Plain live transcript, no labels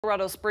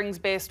Colorado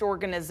Springs-based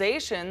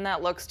organization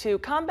that looks to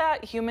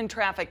combat human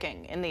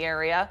trafficking in the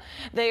area.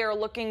 They are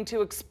looking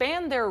to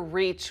expand their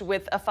reach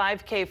with a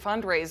 5K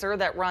fundraiser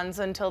that runs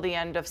until the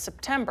end of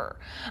September.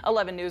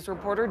 11 News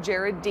reporter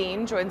Jared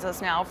Dean joins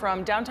us now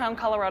from downtown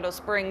Colorado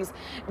Springs.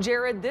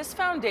 Jared, this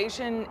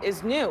foundation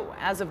is new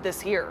as of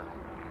this year.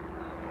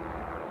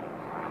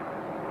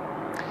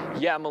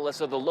 Yeah,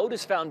 Melissa, the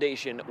Lotus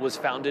Foundation was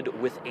founded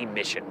with a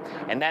mission,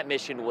 and that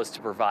mission was to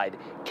provide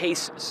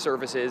case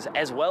services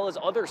as well as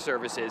other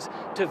services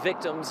to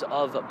victims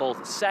of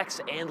both sex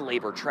and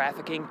labor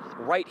trafficking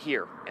right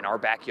here in our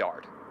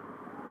backyard.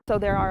 So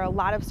there are a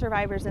lot of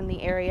survivors in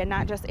the area,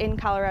 not just in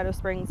Colorado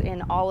Springs,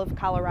 in all of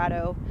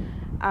Colorado.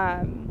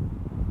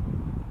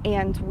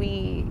 And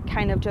we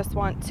kind of just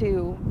want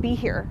to be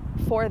here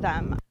for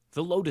them.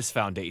 The Lotus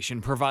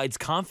Foundation provides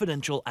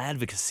confidential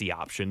advocacy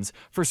options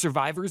for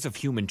survivors of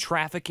human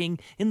trafficking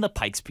in the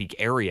Pikes Peak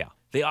area.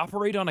 They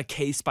operate on a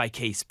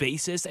case-by-case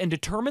basis and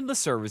determine the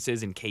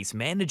services and case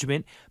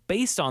management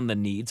based on the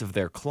needs of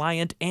their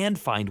client and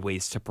find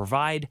ways to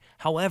provide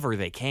however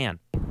they can.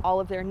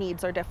 All of their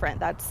needs are different.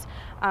 That's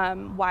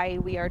why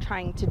we are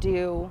trying to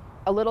do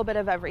a little bit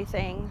of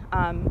everything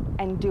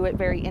and do it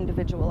very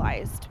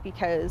individualized,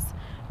 because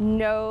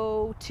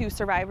no two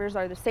survivors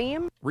are the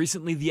same.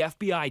 Recently, the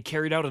FBI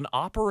carried out an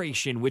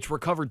operation which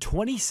recovered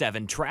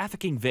 27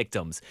 trafficking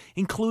victims,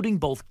 including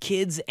both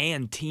kids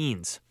and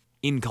teens,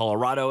 in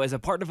Colorado as a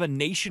part of a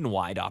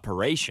nationwide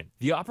operation.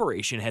 The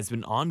operation has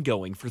been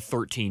ongoing for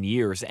 13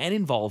 years and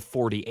involved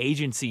 40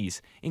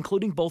 agencies,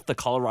 including both the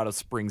Colorado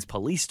Springs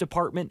Police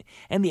Department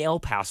and the El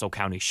Paso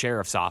County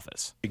Sheriff's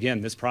Office.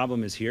 Again, this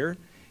problem is here.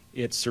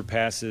 It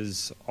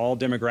surpasses all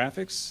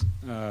demographics.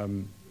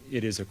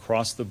 It is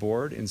across the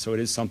board, and so it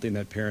is something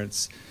that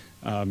parents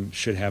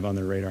should have on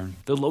their radar.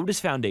 The Lotus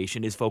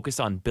Foundation is focused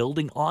on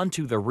building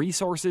onto the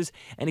resources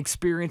and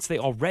experience they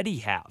already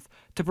have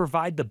to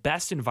provide the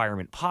best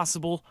environment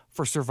possible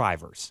for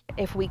survivors.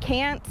 If we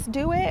can't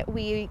do it,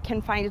 we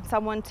can find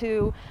someone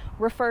to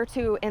refer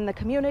to in the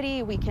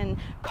community. We can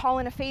call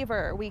in a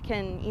favor. We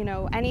can,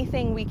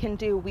 anything we can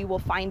do, we will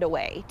find a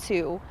way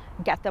to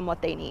get them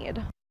what they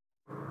need.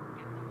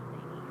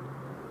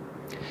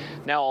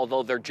 Now,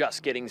 although they're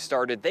just getting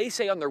started, they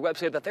say on their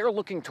website that they're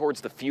looking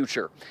towards the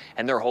future,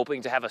 and they're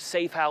hoping to have a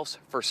safe house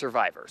for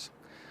survivors.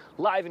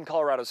 Live in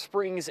Colorado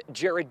Springs,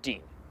 Jared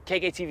Dean,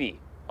 KKTV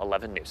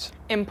 11 News.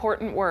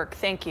 Important work.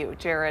 Thank you,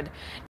 Jared.